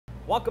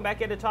Welcome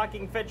back into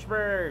Talking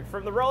Fitchburg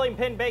from the Rolling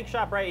Pin Bake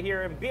Shop right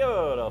here in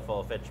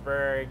beautiful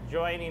Fitchburg.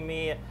 Joining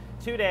me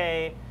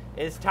today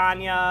is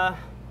Tanya,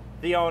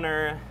 the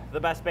owner,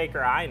 the best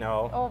baker I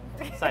know,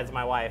 besides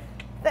my wife.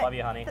 Love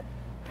you, honey.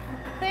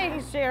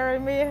 Thanks,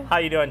 Jeremy. How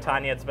you doing,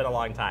 Tanya? It's been a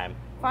long time.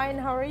 Fine,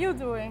 how are you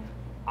doing?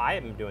 I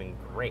am doing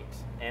great,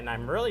 and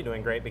I'm really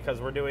doing great because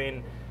we're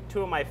doing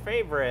two of my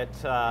favorite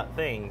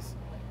things.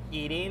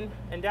 Eating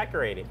and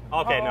decorating.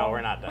 Okay, no, we're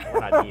not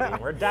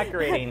eating. We're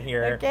decorating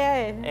here.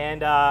 Okay.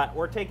 And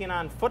we're taking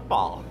on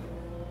football.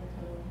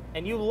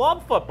 And you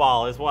love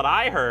football, is what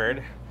I heard.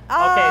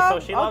 Okay,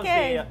 so she loves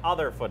the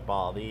other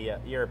football, the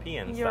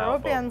European style.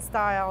 European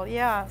style,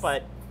 yes.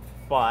 But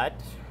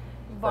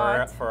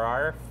for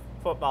our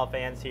football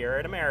fans here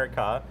in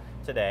America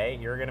today,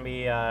 you're going to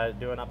be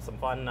doing up some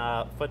fun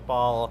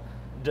football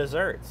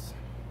desserts.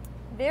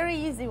 Very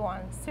easy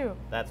ones too.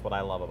 That's what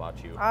I love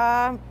about you.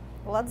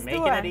 Let's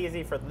Making it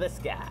easy for this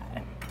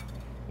guy.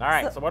 All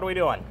right, so what are we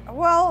doing?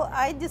 Well,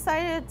 I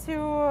decided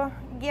to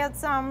get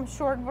some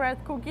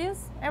shortbread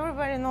cookies.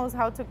 Everybody knows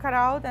how to cut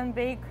out and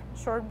bake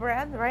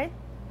shortbread, right?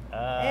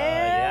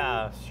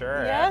 Yeah,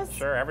 sure. Yes?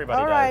 Sure, everybody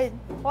All does. right.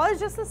 Well,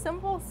 it's just a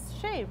simple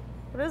shape.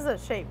 What is the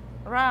shape?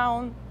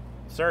 Round.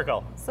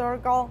 Circle.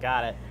 Circle.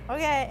 Got it.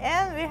 Okay,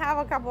 and we have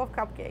a couple of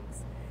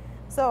cupcakes.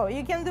 So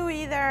you can do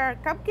either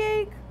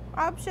cupcake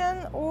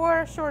option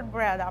or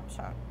shortbread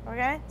option.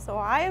 Okay, so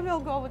I will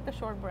go with the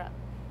shortbread.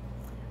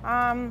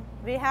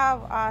 We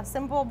have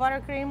simple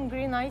buttercream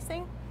green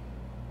icing.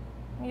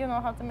 You know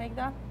how to make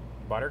that?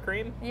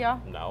 Buttercream? Yeah.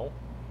 No.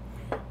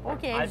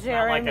 Okay, it's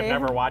Jeremy. not like I've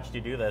never watched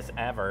you do this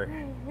ever.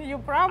 You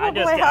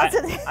probably have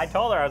to. I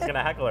told her I was going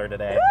to heckle her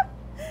today.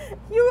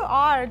 You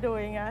are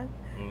doing it.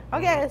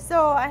 Okay,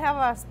 so I have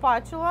a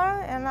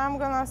spatula and I'm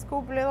gonna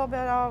scoop a little bit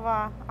of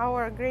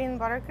our green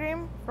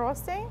buttercream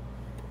frosting,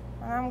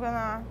 and I'm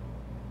gonna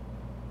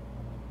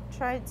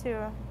try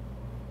to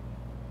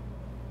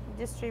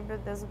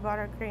distribute this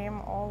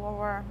buttercream all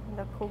over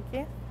the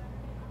cookie.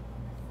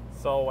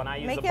 So when I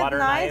use a butter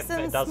knife,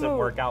 it doesn't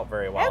work out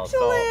very well.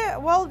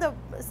 Actually, well,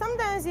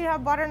 sometimes you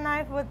have butter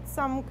knife with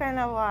some kind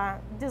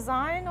of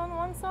design on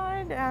one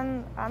side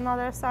and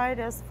another side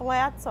is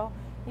flat, so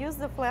use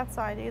the flat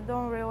side. You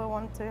don't really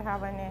want to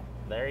have any.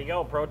 There you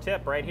go, pro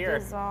tip right here.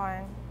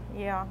 Design,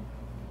 yeah.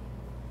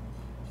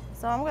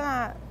 So I'm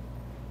gonna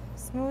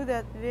smooth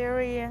it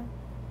very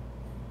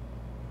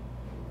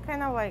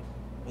kind of like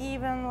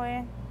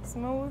evenly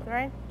smooth,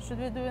 right? Should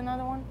we do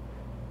another one,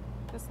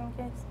 just in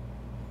case?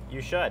 You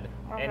should.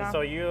 Okay. And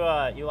so you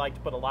like to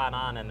put a lot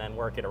on and then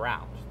work it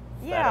around.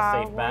 Is yeah, that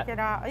a safe work bet? it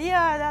out.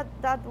 Yeah,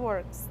 that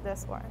works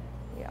this way.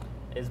 Yeah.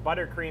 Is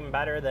buttercream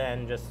better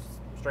than just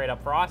straight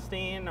up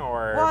frosting,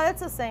 or? Well,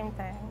 it's the same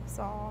thing.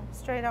 So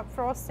straight up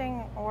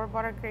frosting or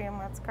buttercream,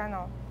 that's kind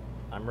of.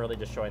 I'm really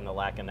just showing the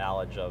lack of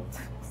knowledge of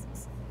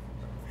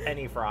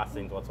any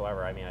frostings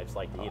whatsoever. I mean, I just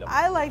like to eat them.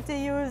 I like to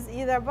use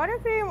either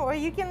buttercream or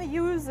you can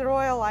use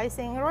royal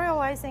icing. Royal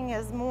icing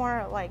is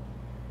more like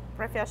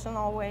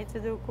professional way to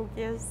do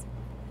cookies,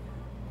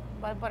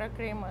 but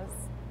buttercream is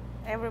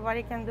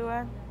everybody can do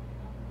it.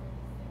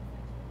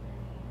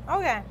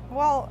 Okay,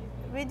 well,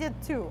 we did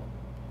two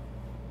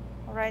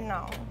right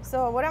now.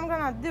 So what I'm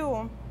gonna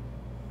do,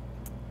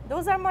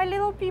 those are my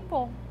little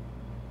people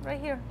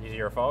right here. These are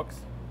your folks?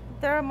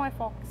 They're my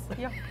folks,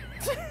 yeah.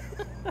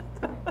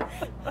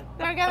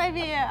 They're gonna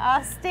be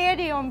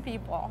stadium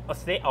people.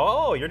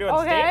 Oh, you're doing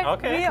stadium?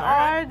 Okay, we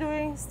are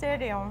doing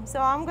stadium.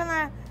 So I'm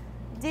gonna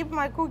dip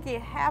my cookie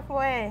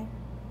halfway.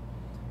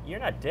 You're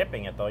not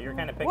dipping it though. You're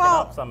kind of picking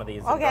up some of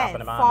these and dropping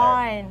them on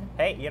fine.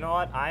 there. Hey, you know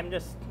what? I'm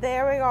just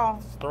there we go.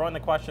 Throwing the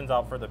questions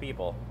out for the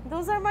people.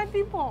 Those are my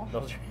people.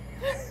 Those are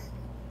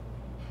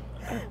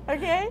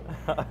Okay.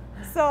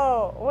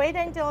 So wait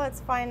until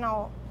it's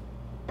final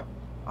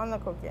on the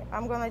cookie.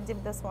 I'm gonna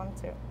dip this one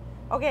too.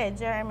 Okay,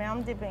 Jeremy,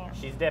 I'm dipping it.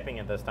 She's dipping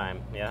it this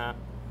time. Yeah.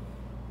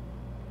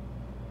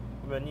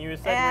 When you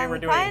said we were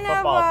doing kind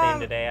football theme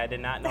today, I did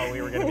not know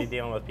we were going to be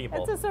dealing with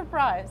people. It's a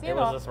surprise. It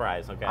was a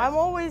surprise, okay. I'm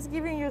always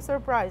giving you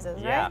surprises,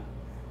 right? Yeah.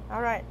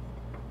 All right.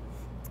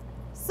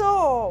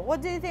 So,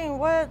 what do you think?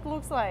 What it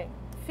looks like?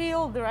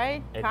 Field,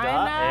 right? It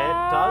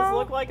does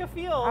look like a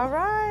field. All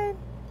right.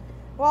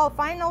 Well,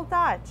 final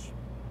touch.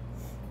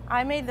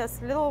 I made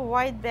this little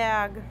white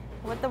bag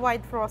with the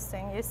white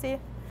frosting, you see?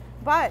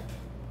 But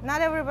not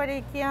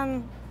everybody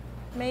can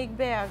make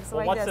bags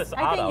like this. This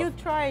I think you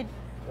tried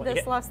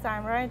this last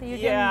time, right?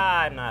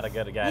 I'm not a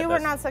good guy. You were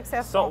not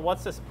successful. So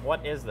what's this?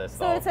 What is this?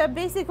 So it's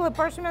basically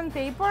parchment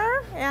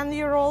paper, and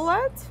you roll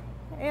it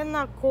in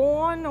a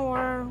cone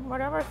or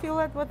whatever, fill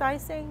it with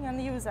icing, and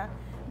use it.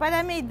 But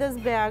I made this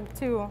bag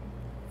too,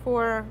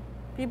 for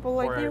people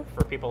like you.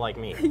 For people like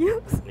me.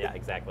 Yes. Yeah,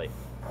 exactly.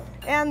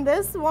 And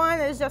this one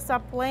is just a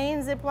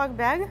plain Ziploc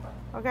bag,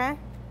 okay?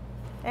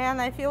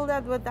 And I filled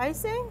that with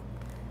icing.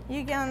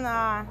 You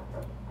can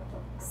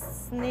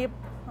snip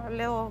a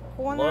little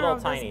corner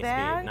of this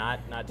bag.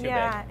 Not too big.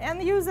 Yeah,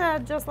 and use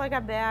it just like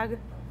a bag.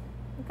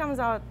 It comes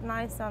out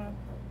nice and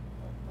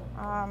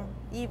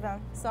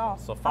even. So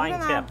fine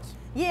tipped.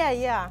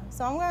 Yeah.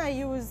 So I'm gonna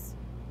use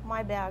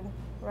my bag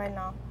right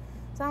now.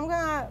 So I'm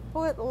gonna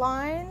put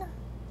line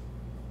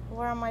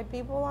where my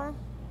people are.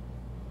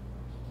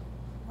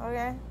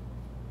 Okay.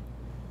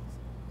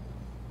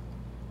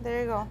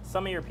 There you go.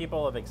 Some of your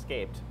people have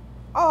escaped.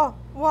 Oh,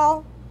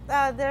 well,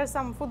 there's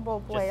some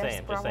football players. Just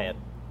say it, just say it.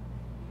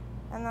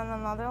 And then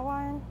another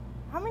line.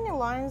 How many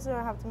lines do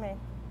I have to make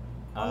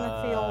on the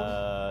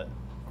field?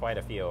 Quite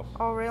a few.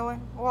 Oh, really?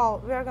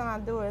 Well, we're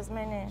gonna do as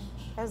many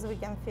as we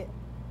can fit.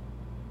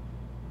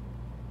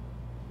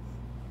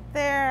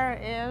 There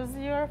is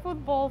your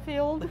football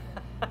field.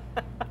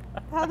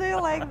 How do you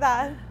like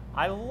that?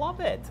 I love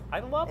it. I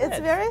love it. It's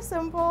very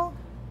simple.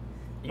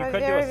 You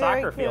could do a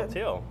soccer field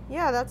too.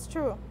 Yeah, that's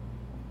true.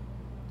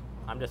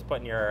 I'm just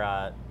putting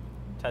your,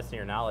 testing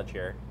your knowledge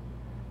here.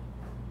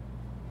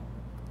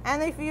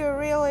 And if you're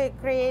really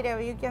creative,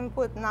 you can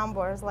put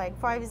numbers like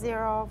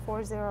 5-0,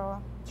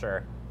 4-0.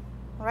 Sure.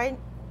 Right?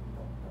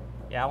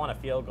 Yeah, I want a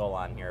field goal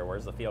on here.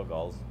 Where's the field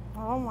goals?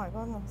 Oh my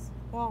goodness.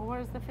 Well,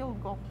 where's the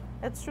field goal?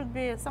 It should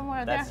be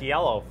somewhere That's there.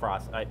 yellow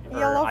frost.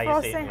 Yellow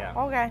frosting? Yeah.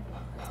 Okay.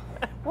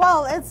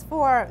 Well, it's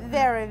for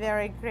very,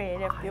 very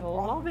creative people.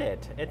 I love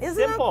it. It's Isn't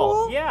simple. it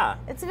cool? Yeah.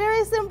 It's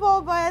very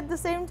simple, but at the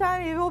same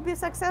time, you will be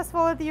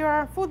successful at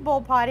your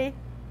football party.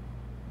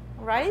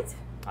 Right?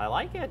 I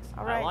like it.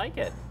 All right. I like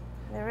it.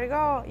 There we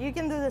go. You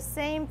can do the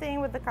same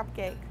thing with the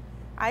cupcake.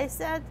 Ice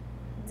it,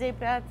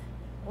 dip it,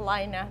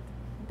 line it.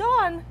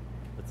 Done.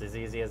 It's as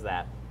easy as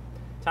that.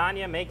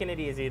 Tanya, making it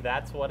easy.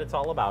 That's what it's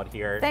all about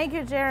here. Thank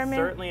you, Jeremy.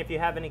 Certainly, if you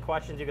have any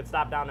questions, you could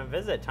stop down and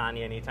visit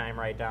Tanya anytime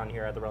right down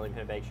here at the Rolling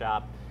Pin Bake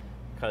Shop.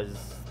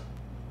 Because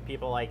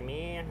people like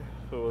me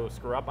who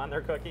screw up on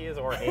their cookies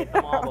or ate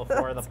them all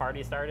before the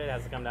party started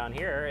has to come down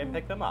here and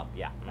pick them up.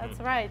 Yeah. That's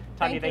right.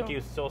 Tanya, thank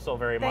you so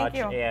very much.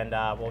 You. And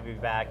we'll be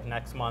back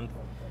next month.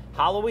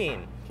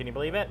 Halloween. Can you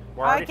believe it?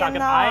 We're I already talking.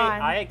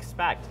 cannot. I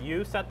expect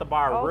you set the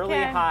bar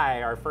really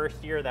high our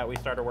first year that we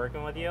started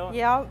working with you.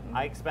 Yep.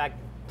 I expect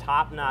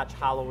top-notch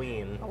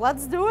Halloween.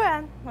 Let's do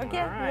it.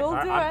 Okay, Right.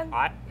 we'll do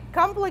it.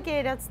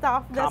 Complicated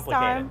stuff this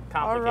time.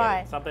 Complicated. All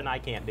right. Something I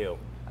can't do.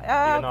 Even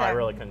Okay. though I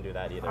really couldn't do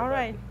that either. All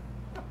right.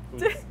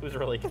 Who's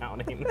really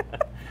counting?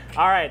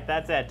 All right,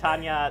 that's it.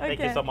 Tanya, thank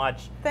you so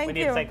much. Thank we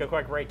need to take a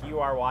quick break. You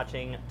are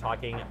watching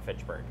Talking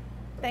Fitchburg.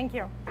 Thank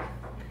you.